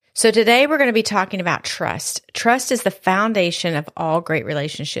So today we're going to be talking about trust. Trust is the foundation of all great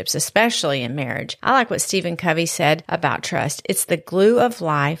relationships, especially in marriage. I like what Stephen Covey said about trust. It's the glue of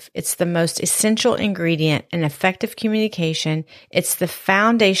life. It's the most essential ingredient in effective communication. It's the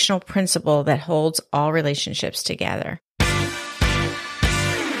foundational principle that holds all relationships together.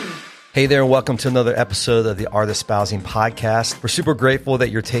 Hey there, and welcome to another episode of the Art of Espousing podcast. We're super grateful that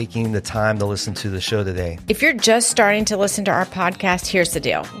you're taking the time to listen to the show today. If you're just starting to listen to our podcast, here's the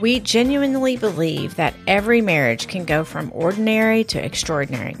deal. We genuinely believe that every marriage can go from ordinary to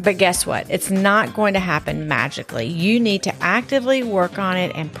extraordinary. But guess what? It's not going to happen magically. You need to actively work on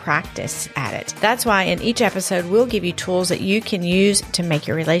it and practice at it. That's why in each episode, we'll give you tools that you can use to make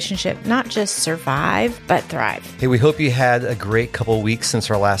your relationship not just survive, but thrive. Hey, we hope you had a great couple of weeks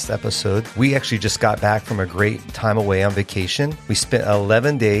since our last episode. We actually just got back from a great time away on vacation. We spent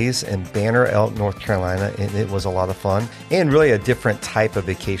 11 days in Banner Elk, North Carolina, and it was a lot of fun and really a different type of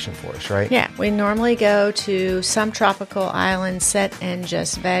vacation for us, right? Yeah, we normally go to some tropical island, sit and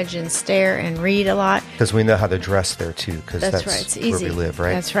just veg and stare and read a lot. Because we know how to dress there too, because that's right. It's easy. Where we live,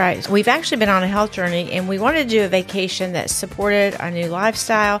 right? That's right. We've actually been on a health journey and we wanted to do a vacation that supported our new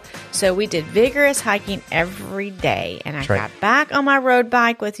lifestyle. So we did vigorous hiking every day. And I got back on my road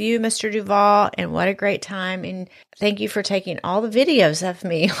bike with you, Mr. Duvall, and what a great time. And thank you for taking all the videos of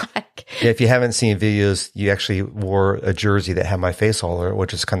me. Yeah, if you haven't seen videos, you actually wore a jersey that had my face all over it,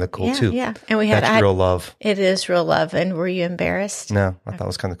 which is kind of cool too. Yeah, and we had real love. It is real love. And were you embarrassed? No, I thought it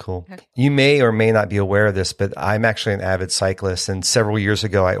was kind of cool. Okay. You may or may not be aware of this, but I'm actually an avid cyclist. And several years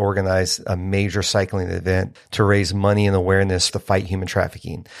ago, I organized a major cycling event to raise money and awareness to fight human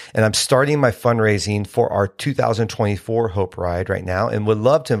trafficking. And I'm starting my fundraising for our 2024 Hope Ride right now, and would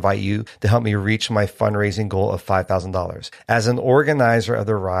love to invite you to help me reach my fundraising goal of $5,000. As an organizer of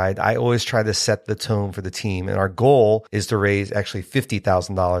the ride, I always try to set the tone for the team. And our goal is to raise actually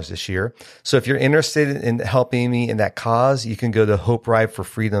 $50,000 this year. So if you're interested in helping me in that cause, you can go to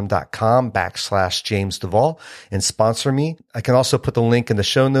hoperideforfreedom.com/James Duvall and sponsor me. I can also put the link in the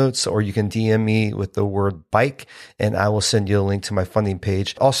show notes, or you can DM me with the word bike and I will send you a link to my funding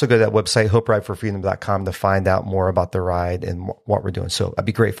page. Also go to that website, hoperideforfreedom.com, to find out more about the ride and what we're doing. So I'd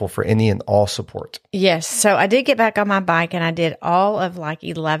be grateful for any and all support. Yes. So I did get back on my bike and I did all of like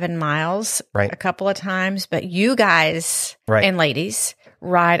 11 miles a couple of times, but you guys and ladies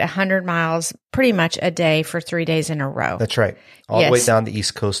ride 100 miles pretty much a day for 3 days in a row. That's right. All the way down the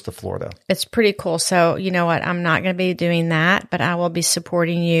East Coast to Florida. It's pretty cool. So you know what? I'm not going to be doing that, but I will be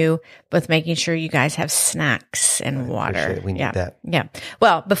supporting you with making sure you guys have snacks and water. We need that. Yeah.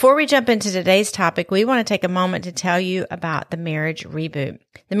 Well, before we jump into today's topic, we want to take a moment to tell you about the Marriage Reboot.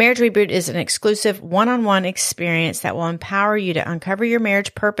 The Marriage Reboot is an exclusive one-on-one experience that will empower you to uncover your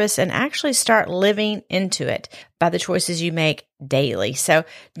marriage purpose and actually start living into it by the choices you make daily. So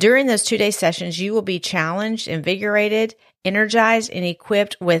during those 2-day sessions, you will be challenged, invigorated, energized, and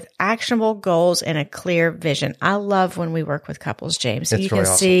equipped with actionable goals and a clear vision. I love when we work with couples, James. You can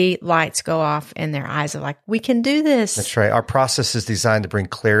see lights go off in their eyes of like, we can do this. That's right. Our process is designed to bring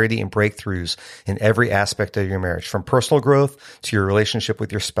clarity and breakthroughs in every aspect of your marriage, from personal growth to your relationship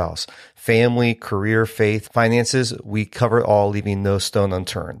with your spouse, family, career, faith, finances. We cover it all, leaving no stone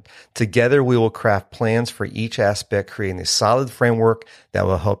unturned. Together, we will craft plans for each aspect, creating a solid framework that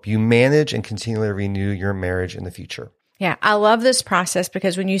will help you manage and continually renew your marriage in the future. Yeah, I love this process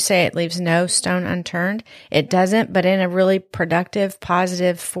because when you say it leaves no stone unturned, it doesn't, but in a really productive,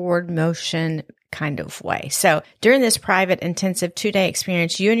 positive, forward motion kind of way. So during this private, intensive 2-day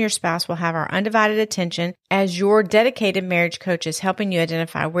experience, you and your spouse will have our undivided attention as your dedicated marriage coaches, helping you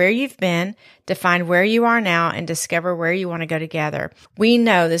identify where you've been, define where you are now, and discover where you want to go together. We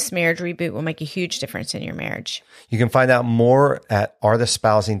know this Marriage Reboot will make a huge difference in your marriage. You can find out more at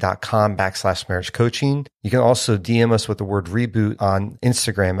artofespousing.com/marriage coaching. You can also DM us with the word reboot on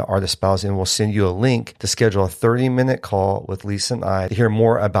Instagram at artofespousing, and we'll send you a link to schedule a 30-minute call with Lisa and I to hear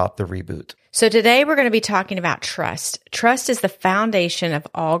more about the reboot. So today we're going to be talking about trust. Trust is the foundation of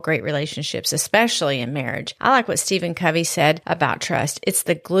all great relationships, especially in marriage. I like what Stephen Covey said about trust. It's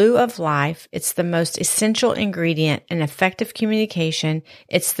the glue of life. It's the most essential ingredient in effective communication.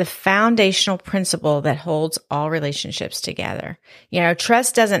 It's the foundational principle that holds all relationships together. You know,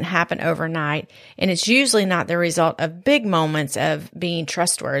 trust doesn't happen overnight, and it's usually not the result of big moments of being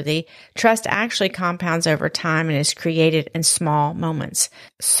trustworthy. Trust actually compounds over time and is created in small moments.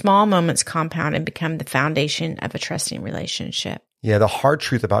 Small moments compound and become the foundation of a trusting relationship. Yeah, the hard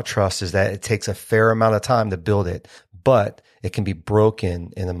truth about trust is that it takes a fair amount of time to build it, but it can be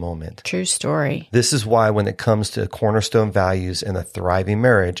broken in a moment. True story. This is why when it comes to cornerstone values in a thriving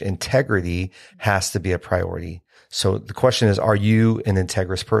marriage, integrity has to be a priority. So the question is, are you an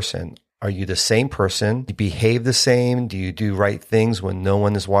integrous person? Are you the same person? Do you behave the same? Do you do right things when no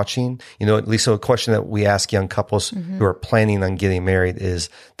one is watching? At least a question that we ask young couples who are planning on getting married is,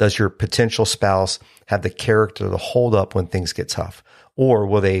 does your potential spouse have the character to hold up when things get tough? Or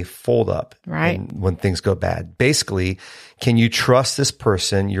will they fold up when things go bad? Basically, can you trust this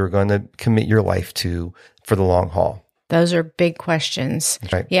person you're going to commit your life to for the long haul? Those are big questions.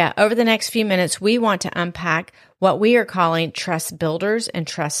 Right. Yeah. Over the next few minutes, we want to unpack what we are calling trust builders and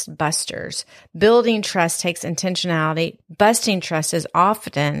trust busters. Building trust takes intentionality. Busting trust is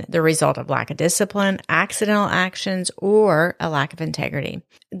often the result of lack of discipline, accidental actions, or a lack of integrity.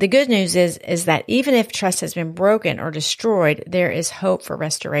 The good news is that even if trust has been broken or destroyed, there is hope for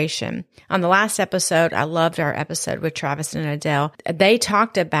restoration. On the last episode, I loved our episode with Travis and Adele. They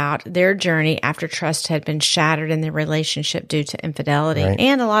talked about their journey after trust had been shattered in their relationship due to infidelity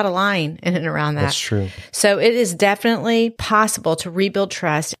and a lot of lying in and around that. That's true. So it is definitely possible to rebuild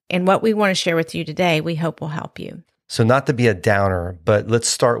trust. And what we want to share with you today, we hope will help you. So not to be a downer, but let's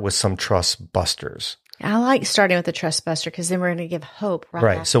start with some trust busters. I like starting with the trust buster because then we're going to give hope.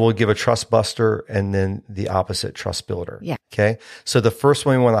 Right. So we'll give a trust buster and then the opposite trust builder. Yeah. Okay. So the first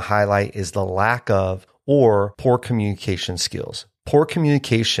one we want to highlight is the lack of or poor communication skills. Poor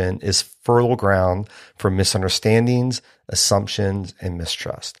communication is fertile ground for misunderstandings, assumptions, and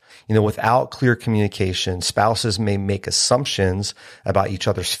mistrust. Without clear communication, spouses may make assumptions about each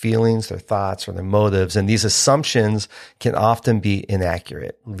other's feelings, their thoughts, or their motives. And these assumptions can often be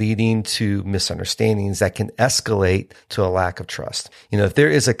inaccurate, leading to misunderstandings that can escalate to a lack of trust. If there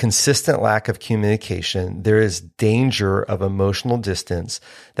is a consistent lack of communication, there is danger of emotional distance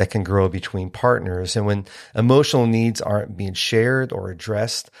that can grow between partners. And when emotional needs aren't being shared or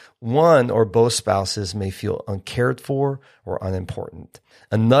addressed, one or both spouses may feel uncared for or unimportant.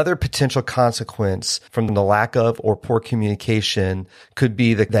 Another potential consequence from the lack of or poor communication could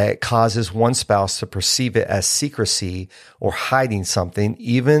be that it causes one spouse to perceive it as secrecy or hiding something,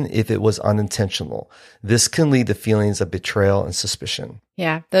 even if it was unintentional. This can lead to feelings of betrayal and suspicion.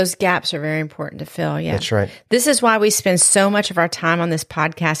 Yeah, those gaps are very important to fill. Yeah, that's right. This is why we spend so much of our time on this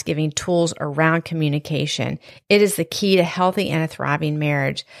podcast giving tools around communication. It is the key to healthy and a thriving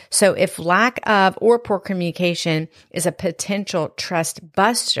marriage. So if lack of or poor communication is a potential trust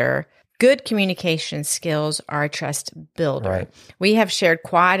buster, good communication skills are a trust builder. Right. We have shared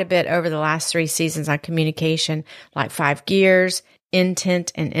quite a bit over the last 3 seasons on communication, like 5 gears,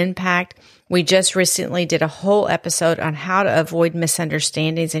 intent, and impact. We just recently did a whole episode on how to avoid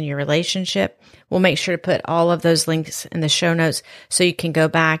misunderstandings in your relationship. We'll make sure to put all of those links in the show notes so you can go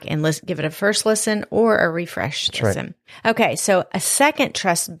back and give it a first listen or a refresh listen. Right. Okay, so a second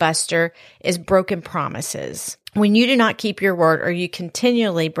trust buster is broken promises. When you do not keep your word or you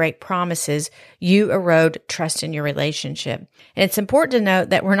continually break promises, you erode trust in your relationship. And it's important to note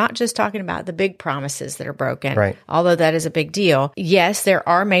that we're not just talking about the big promises that are broken, although that is a big deal. Yes, there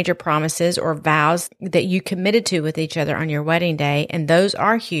are major promises or vows that you committed to with each other on your wedding day, and those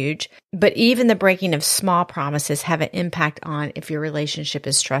are huge. But even the breaking of small promises have an impact on if your relationship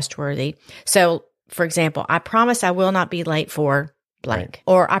is trustworthy. So, for example, I promise I will not be late for blank,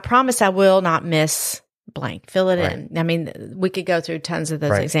 or I promise I will not miss blank. Fill it in. I mean, we could go through tons of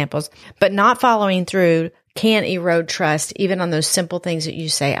those examples, but not following through can erode trust, even on those simple things that you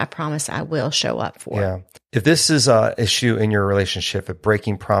say, I promise I will show up for. Yeah. If this is an issue in your relationship of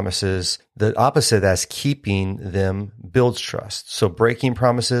breaking promises, the opposite of that is keeping them builds trust. So breaking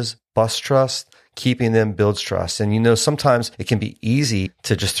promises busts trust. Keeping them builds trust. And sometimes it can be easy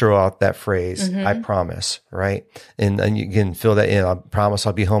to just throw out that phrase, I promise, right? And you can fill that in. I promise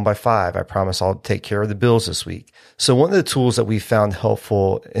I'll be home by 5. I promise I'll take care of the bills this week. So one of the tools that we found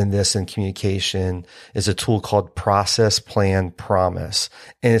helpful in this in communication is a tool called Process, Plan, Promise.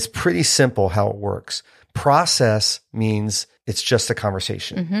 And it's pretty simple how it works. Process means it's just a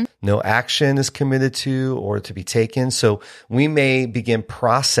conversation. No action is committed to or to be taken. So we may begin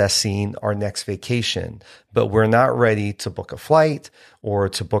processing our next vacation, but we're not ready to book a flight or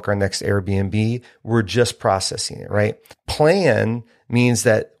to book our next Airbnb. We're just processing it, right? Plan means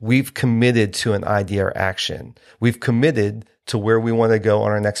that we've committed to an idea or action. We've committed to where we want to go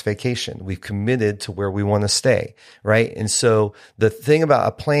on our next vacation. We've committed to where we want to stay, right? And so the thing about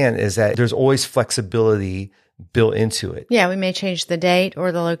a plan is that there's always flexibility built into it. Yeah, we may change the date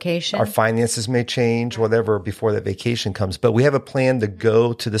or the location. Our finances may change, whatever, before that vacation comes. But we have a plan to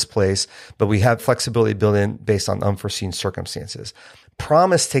go to this place, but we have flexibility built in based on unforeseen circumstances.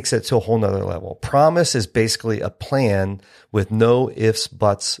 Promise takes it to a whole nother level. Promise is basically a plan with no ifs,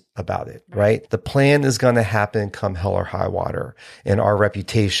 buts about it, right? The plan is going to happen come hell or high water, and our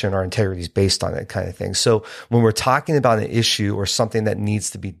reputation, our integrity is based on it kind of thing. So when we're talking about an issue or something that needs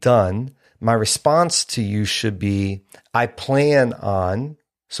to be done, my response to you should be, I plan on.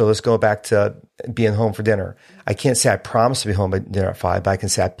 So let's go back to being home for dinner. I can't say I promise to be home at dinner at 5, but I can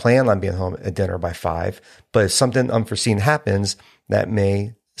say I plan on being home at dinner by 5. But if something unforeseen happens, that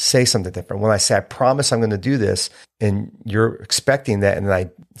may say something different. When I say I promise I'm going to do this and you're expecting that, and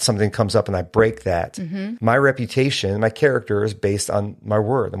then something comes up and I break that, my reputation, my character is based on my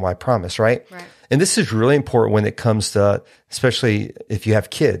word and what I promise, right? And this is really important when it comes to, especially if you have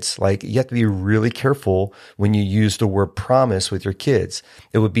kids, like you have to be really careful when you use the word promise with your kids.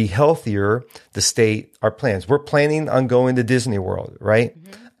 It would be healthier to state our plans. We're planning on going to Disney World, right?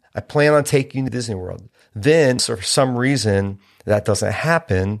 I plan on taking you to Disney World. Then, so for some reason that doesn't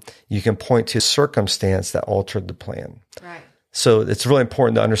happen, you can point to a circumstance that altered the plan. Right. So it's really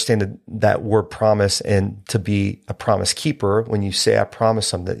important to understand that word promise and to be a promise keeper. When you say, I promise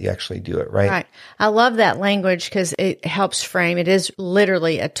something, that you actually do it, right? Right. I love that language because it helps frame. It is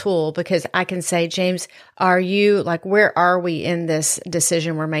literally a tool, because I can say, James, where are we in this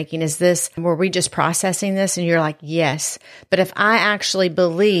decision we're making? Were we just processing this? And you're like, yes. But if I actually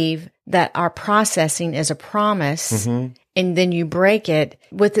believe that our processing is a promise, and then you break it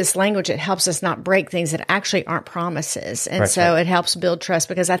with this language, it helps us not break things that actually aren't promises. And it helps build trust,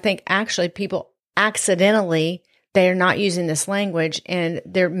 because I think actually people accidentally, they're not using this language, and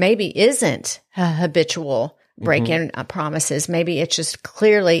there maybe isn't a habitual break-in promises. Maybe it's just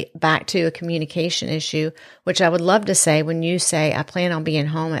clearly back to a communication issue, which I would love to say when you say, I plan on being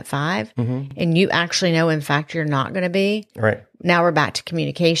home at 5, and you actually know, in fact, you're not going to be. Right. Now we're back to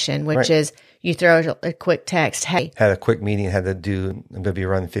communication, which is you throw a quick text. Hey, had a quick meeting, I'm going to be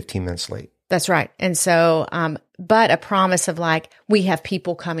running 15 minutes late. That's right. And so, but a promise of like, we have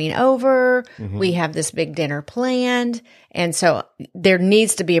people coming over, we have this big dinner planned. And so there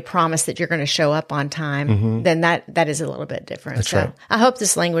needs to be a promise that you're going to show up on time. Then that is a little bit different. That's so right. I hope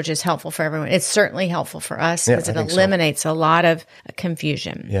this language is helpful for everyone. It's certainly helpful for us because it eliminates a lot of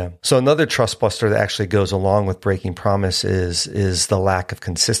confusion. Yeah. So another trust buster that actually goes along with breaking promise is the lack of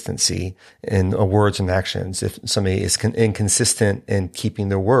consistency in words and actions. If somebody is inconsistent in keeping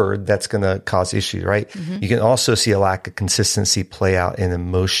their word, that's going to cause issues, right? You can also see a lack of consistency play out in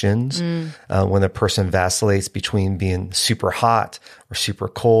emotions when a person vacillates between being super hot or super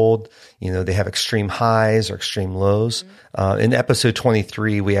cold. They have extreme highs or extreme lows. In episode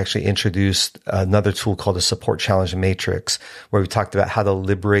 23, we actually introduced another tool called the Support Challenge Matrix, where we talked about how to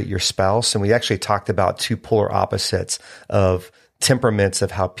liberate your spouse. And we actually talked about two polar opposites of temperaments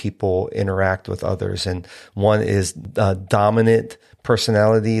of how people interact with others. And one is dominant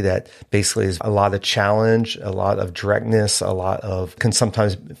personality that basically is a lot of challenge, a lot of directness, can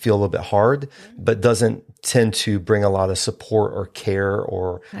sometimes feel a little bit hard, but doesn't tend to bring a lot of support or care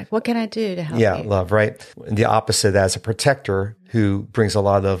or like, what can I do to help you? Yeah, love, right? And the opposite, as a protector who brings a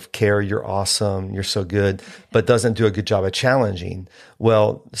lot of care, you're awesome, you're so good, but doesn't do a good job of challenging.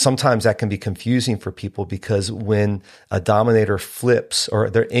 Well, sometimes that can be confusing for people, because when a dominator flips or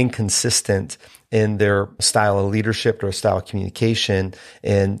they're inconsistent in their style of leadership or style of communication,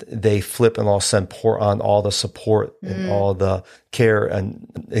 and they flip and all of a sudden pour on all the support and all the care, and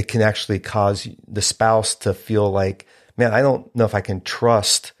it can actually cause the spouse to feel like, man, I don't know if I can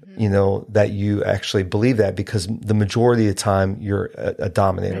trust, that you actually believe that, because the majority of the time you're a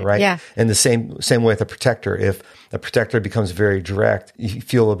dominator, right? Yeah. And the same way with a protector. If a protector becomes very direct, you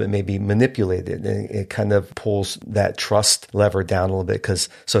feel a little bit maybe manipulated, and it kind of pulls that trust lever down a little bit.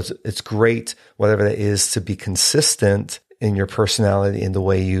 So it's great, whatever that is, to be consistent in your personality and the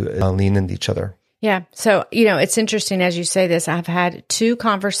way you lean into each other. Yeah. So, it's interesting as you say this. I've had 2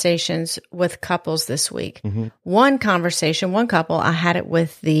 conversations with couples this week. One couple, I had it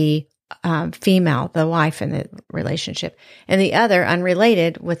with the female, the wife in the relationship, and the other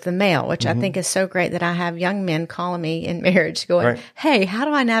unrelated with the male, which I think is so great that I have young men calling me in marriage going, hey, how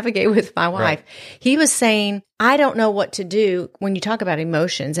do I navigate with my wife? Right. He was saying, I don't know what to do when you talk about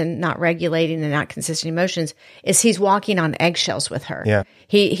emotions and not regulating and not consistent emotions, is he's walking on eggshells with her. Yeah.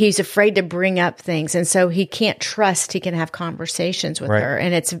 He's afraid to bring up things. And so he can't trust he can have conversations with her.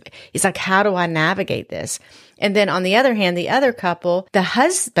 And he's like, how do I navigate this? And then on the other hand, the other couple, the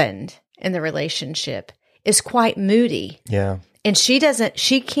husband in the relationship is quite moody. Yeah. And she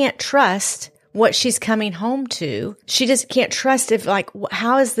can't trust what she's coming home to. She just can't trust if like,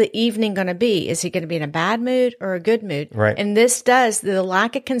 how is the evening going to be? Is he going to be in a bad mood or a good mood? Right. And this does, the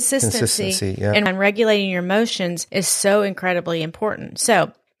lack of consistency yeah. and regulating your emotions is so incredibly important.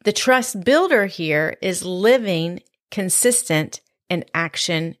 So the trust builder here is living consistent in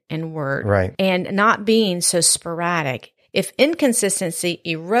action and word, right, and not being so sporadic. If inconsistency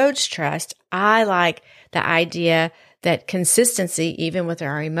erodes trust, I like the idea that consistency, even with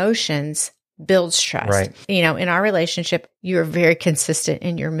our emotions, builds trust. Right. You know, in our relationship, you're very consistent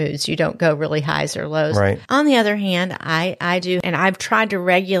in your moods. You don't go really highs or lows. Right. On the other hand, I do, and I've tried to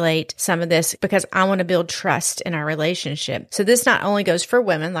regulate some of this because I want to build trust in our relationship. So this not only goes for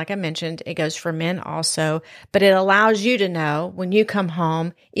women, like I mentioned, it goes for men also, but it allows you to know when you come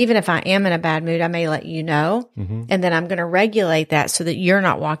home, even if I am in a bad mood, I may let you know, and then I'm going to regulate that so that you're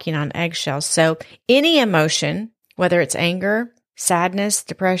not walking on eggshells. So any emotion, whether it's anger, sadness,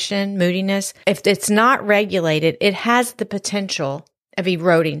 depression, moodiness, if it's not regulated, it has the potential of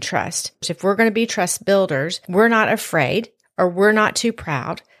eroding trust. So if we're going to be trust builders, we're not afraid or we're not too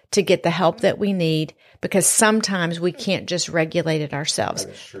proud to get the help that we need, because sometimes we can't just regulate it ourselves.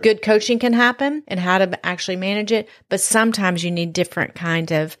 Good coaching can happen and how to actually manage it, but sometimes you need different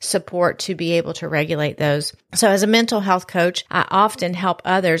kind of support to be able to regulate those. So as a mental health coach, I often help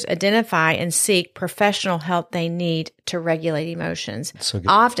others identify and seek professional help they need to regulate emotions. So good.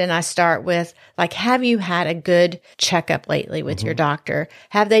 Often I start with like, have you had a good checkup lately with your doctor?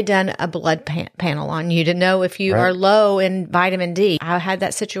 Have they done a blood panel on you to know if you are low in vitamin D? I had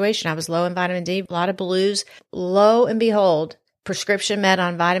that situation. I was low in vitamin D, a lot of blues. Lo and behold, prescription met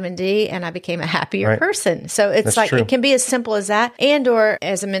on vitamin D, and I became a happier person. So it's That's like, true. it can be as simple as that. And or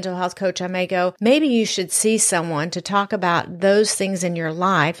as a mental health coach, I may go, maybe you should see someone to talk about those things in your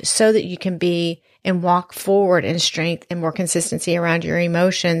life so that you can be and walk forward in strength and more consistency around your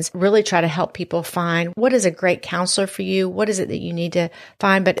emotions. Really try to help people find what is a great counselor for you. What is it that you need to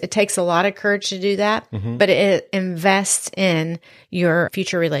find? But it takes a lot of courage to do that, but it invests in your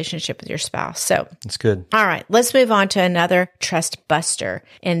future relationship with your spouse. So that's good. All right, let's move on to another trust buster.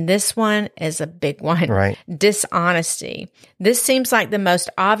 And this one is a big one. Right. Dishonesty. This seems like the most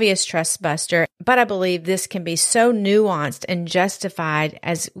obvious trust buster, but I believe this can be so nuanced and justified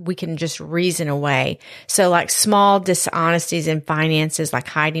as we can just reason away. So like small dishonesties in finances, like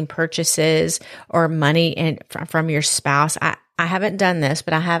hiding purchases or money from your spouse. I haven't done this,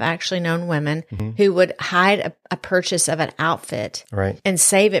 but I have actually known women who would hide a purchase of an outfit and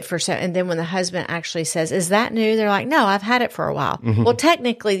save it and then when the husband actually says, is that new? They're like, no, I've had it for a while. Well,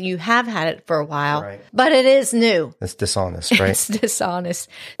 technically you have had it for a while, but it is new. That's dishonest, right? It's dishonest.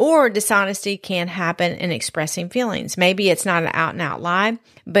 Or dishonesty can happen in expressing feelings. Maybe it's not an out and out lie,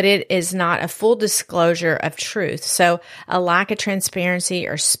 but it is not a full disclosure of truth. So a lack of transparency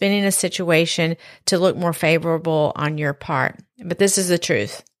or spinning a situation to look more favorable on your part. But this is the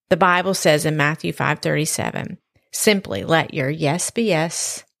truth. The Bible says in Matthew 5:37, simply let your yes be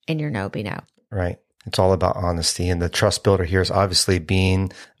yes and your no be no. Right. It's all about honesty. And the trust builder here is obviously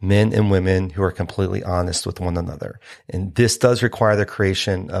being men and women who are completely honest with one another. And this does require the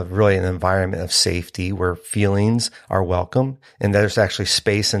creation of really an environment of safety where feelings are welcome and there's actually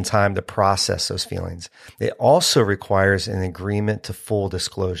space and time to process those feelings. It also requires an agreement to full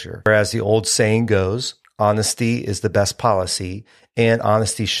disclosure. Whereas the old saying goes, honesty is the best policy, and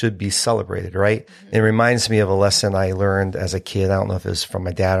honesty should be celebrated, right? It reminds me of a lesson I learned as a kid. I don't know if it was from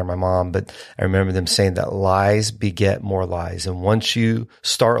my dad or my mom, but I remember them saying that lies beget more lies. And once you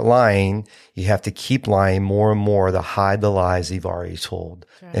start lying, you have to keep lying more and more to hide the lies you've already told.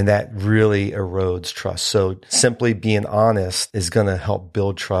 Right. And that really erodes trust. So simply being honest is going to help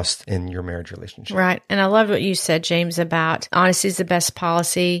build trust in your marriage relationship. Right. And I loved what you said, James, about honesty is the best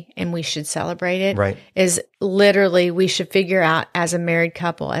policy and we should celebrate it. Right. Is literally we should figure out as a married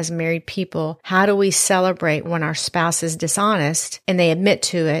couple, as married people, how do we celebrate when our spouse is dishonest and they admit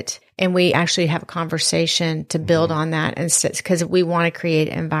to it? And we actually have a conversation to build on that, and because we want to create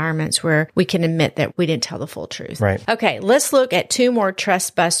environments where we can admit that we didn't tell the full truth. Right. Okay, let's look at two more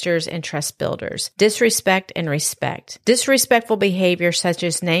trust busters and trust builders: disrespect and respect. Disrespectful behavior such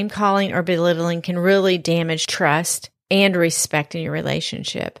as name calling or belittling can really damage trust and respect in your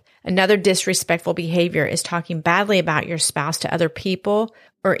relationship. Another disrespectful behavior is talking badly about your spouse to other people,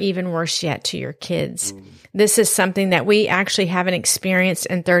 or even worse yet, to your kids. This is something that we actually haven't experienced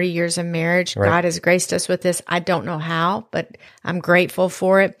in 30 years of marriage. Right. God has graced us with this. I don't know how, but I'm grateful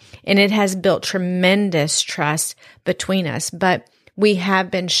for it. And it has built tremendous trust between us. But we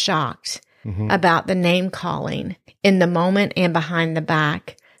have been shocked about the name calling in the moment and behind the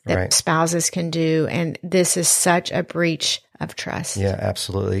back that spouses can do. And this is such a breach of trust. Yeah,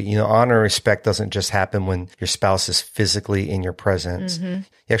 absolutely. Honor and respect doesn't just happen when your spouse is physically in your presence. You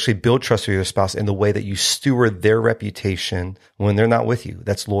actually build trust with your spouse in the way that you steward their reputation when they're not with you.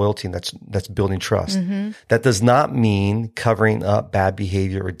 That's loyalty, and that's building trust. That does not mean covering up bad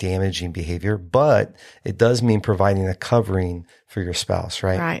behavior or damaging behavior, but it does mean providing a covering for your spouse,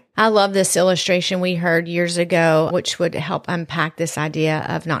 right? Right. I love this illustration we heard years ago, which would help unpack this idea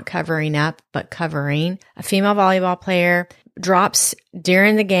of not covering up, but covering. A female volleyball player drops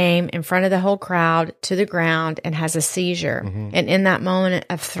during the game in front of the whole crowd to the ground and has a seizure. And in that moment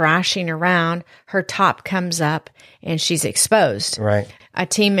of thrashing around, her top comes up and she's exposed. Right. A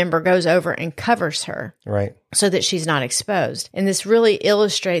team member goes over and covers her. Right. So that she's not exposed. And this really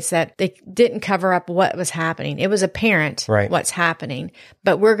illustrates that they didn't cover up what was happening. It was apparent what's happening,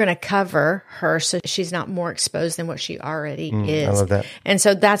 but we're going to cover her so she's not more exposed than what she already is. I love that. And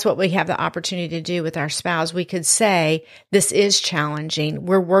so that's what we have the opportunity to do with our spouse. We could say, this is challenging.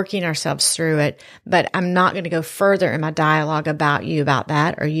 We're working ourselves through it, but I'm not going to go further in my dialogue about you about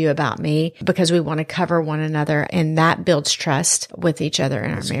that or you about me, because we want to cover one another, and that builds trust with each other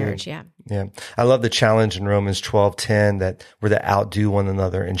in our marriage. Good. Yeah. I love the challenge in Romans 12:10 that we're to outdo one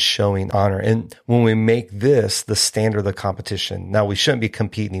another in showing honor. And when we make this the standard of the competition, now we shouldn't be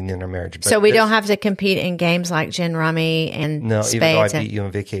competing in our marriage. But so we don't have to compete in games like gin rummy and spades. Even though I beat you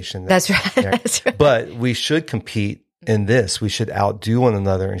on vacation. That's right. Yeah. That's right. But we should compete in this. We should outdo one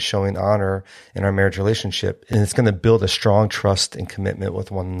another in showing honor in our marriage relationship. And it's going to build a strong trust and commitment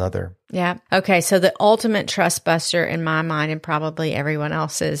with one another. Yeah. Okay. So the ultimate trust buster in my mind, and probably everyone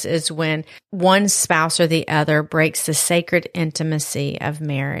else's, is when one spouse or the other breaks the sacred intimacy of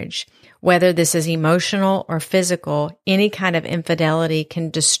marriage. Whether this is emotional or physical, any kind of infidelity can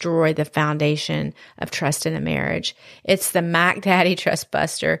destroy the foundation of trust in a marriage. It's the Mac Daddy trust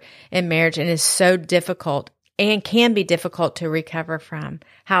buster in marriage, and is so difficult and can be difficult to recover from.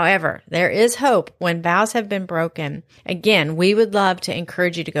 However, there is hope when vows have been broken. Again, we would love to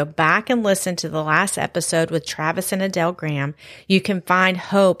encourage you to go back and listen to the last episode with Travis and Adele Graham. You can find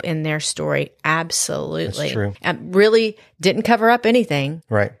hope in their story. Absolutely. That's true. Really didn't cover up anything.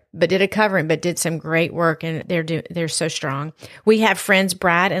 Right. But did a covering, but did some great work, and they're so strong. We have friends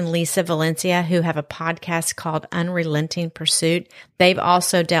Brad and Lisa Valencia who have a podcast called Unrelenting Pursuit. They've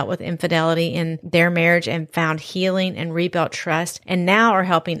also dealt with infidelity in their marriage and found healing and rebuilt trust, and now are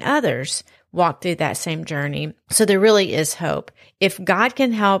helping others walk through that same journey. So there really is hope. If God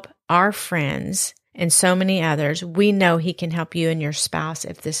can help our friends and so many others, we know He can help you and your spouse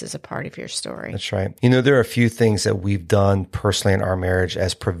if this is a part of your story. That's right. There are a few things that we've done personally in our marriage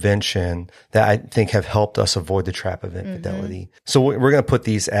as prevention that I think have helped us avoid the trap of infidelity. So we're going to put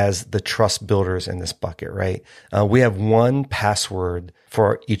these as the trust builders in this bucket, right? We have one password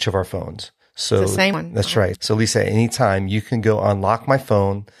for each of our phones. So it's the same one. That's right. So Lisa, anytime you can go unlock my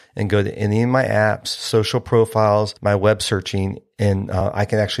phone and go to any of my apps, social profiles, my web searching, and I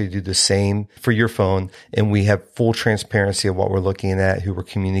can actually do the same for your phone. And we have full transparency of what we're looking at, who we're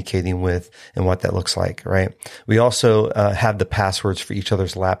communicating with, and what that looks like, right? We also have the passwords for each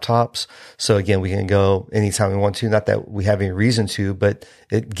other's laptops. So again, we can go anytime we want to, not that we have any reason to, but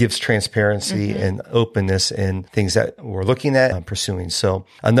it gives transparency and openness in things that we're looking at and pursuing. So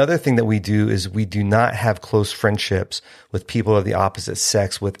another thing that we do is we do not have close friendships with people of the opposite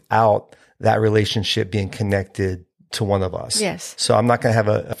sex without that relationship being connected to one of us. Yes. So I'm not going to have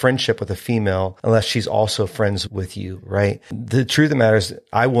a friendship with a female unless she's also friends with you, right? The truth of the matter is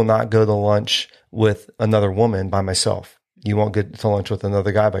I will not go to lunch with another woman by myself. You won't get to lunch with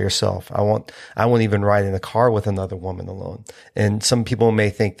another guy by yourself. I won't even ride in a car with another woman alone. And some people may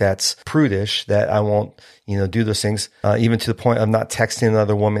think that's prudish, that I won't, do those things, even to the point of not texting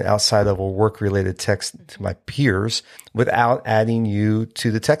another woman outside of a work-related text to my peers without adding you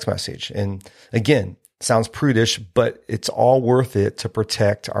to the text message. And again, sounds prudish, but it's all worth it to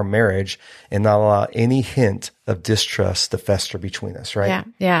protect our marriage and not allow any hint of distrust to fester between us, right?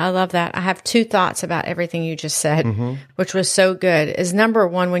 Yeah, I love that. I have two thoughts about everything you just said, which was so good. Is number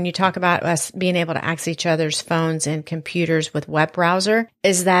one, when you talk about us being able to access each other's phones and computers with web browser,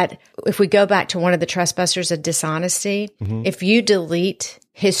 is that if we go back to one of the trust busters of dishonesty, if you delete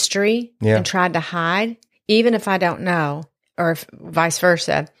history and tried to hide, even if I don't know, or vice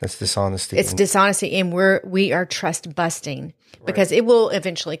versa. That's dishonesty. It's dishonesty, and we are trust busting because it will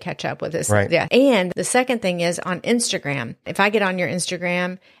eventually catch up with us. Right. Yeah. And the second thing is on Instagram. If I get on your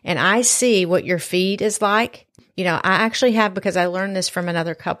Instagram and I see what your feed is like, I actually have, because I learned this from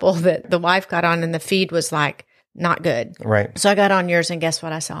another couple, that the wife got on and the feed was like not good. Right. So I got on yours, and guess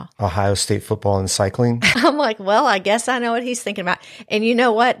what I saw? Ohio State football and cycling. I'm like, well, I guess I know what he's thinking about. And you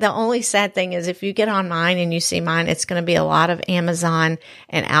know what? The only sad thing is if you get on mine and you see mine, it's going to be a lot of Amazon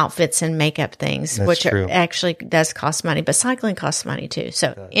and outfits and makeup things, That's which true. actually does cost money, but cycling costs money too.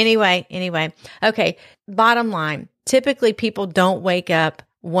 So anyway. Okay. Bottom line, typically people don't wake up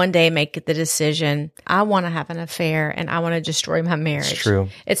one day, make the decision, I want to have an affair and I want to destroy my marriage. It's true.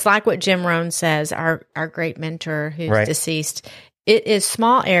 It's like what Jim Rohn says, our great mentor who's Right. deceased. It is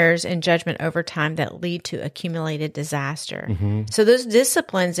small errors in judgment over time that lead to accumulated disaster. Mm-hmm. So those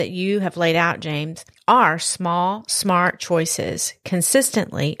disciplines that you have laid out, James, are small, smart choices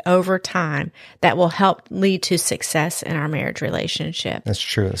consistently over time that will help lead to success in our marriage relationship. That's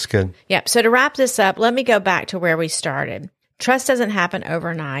true. That's good. Yep. So to wrap this up, let me go back to where we started. Trust doesn't happen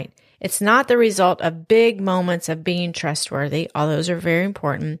overnight. It's not the result of big moments of being trustworthy, all those are very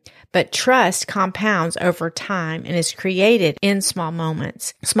important, but trust compounds over time and is created in small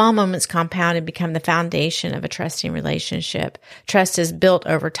moments. Small moments compound and become the foundation of a trusting relationship. Trust is built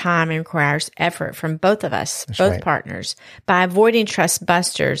over time and requires effort from both of us, both right. partners. By avoiding trust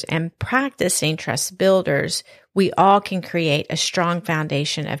busters and practicing trust builders, we all can create a strong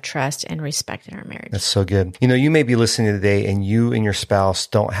foundation of trust and respect in our marriage. That's so good. You know, you may be listening today and you and your spouse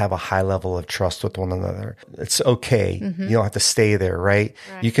don't have a high level of trust with one another. It's okay. You don't have to stay there, right?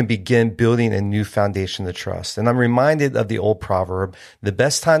 You can begin building a new foundation of trust. And I'm reminded of the old proverb, the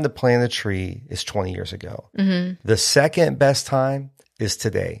best time to plant a tree is 20 years ago. The second best time is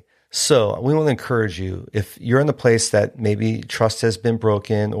today. So we want to encourage you, if you're in the place that maybe trust has been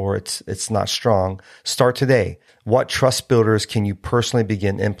broken or it's not strong, start today. What trust builders can you personally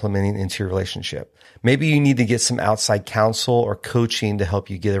begin implementing into your relationship? Maybe you need to get some outside counsel or coaching to help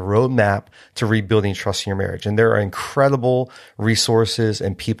you get a roadmap to rebuilding trust in your marriage. And there are incredible resources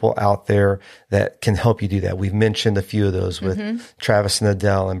and people out there that can help you do that. We've mentioned a few of those with Travis and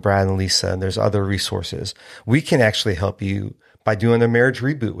Adele and Brad and Lisa, and there's other resources. We can actually help you by doing a marriage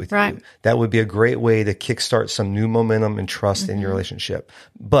reboot with you. That would be a great way to kickstart some new momentum and trust in your relationship.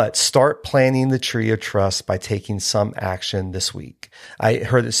 But start planting the tree of trust by taking some action this week. I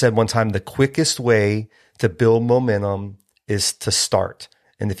heard it said one time, the quickest way to build momentum is to start.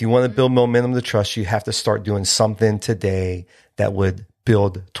 And if you want to build momentum to trust, you have to start doing something today that would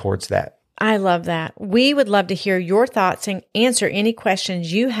build towards that. I love that. We would love to hear your thoughts and answer any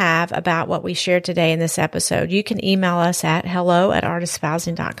questions you have about what we shared today in this episode. You can email us at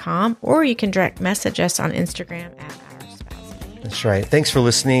hello@artespousing.com, or you can direct message us on Instagram at @artespousing. That's right. Thanks for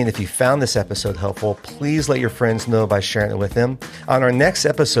listening. If you found this episode helpful, please let your friends know by sharing it with them. On our next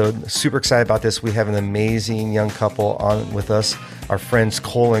episode, super excited about this, we have an amazing young couple on with us, our friends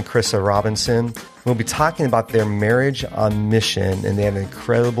Cole and Krissa Robinson. We'll be talking about their marriage on mission, and they have an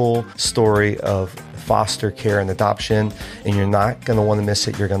incredible story of foster care and adoption, and you're not going to want to miss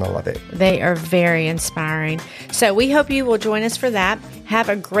it. You're going to love it. They are very inspiring. So we hope you will join us for that. Have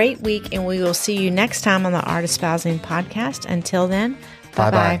a great week, and we will see you next time on the Art Espousing podcast. Until then,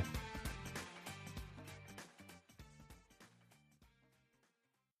 bye-bye.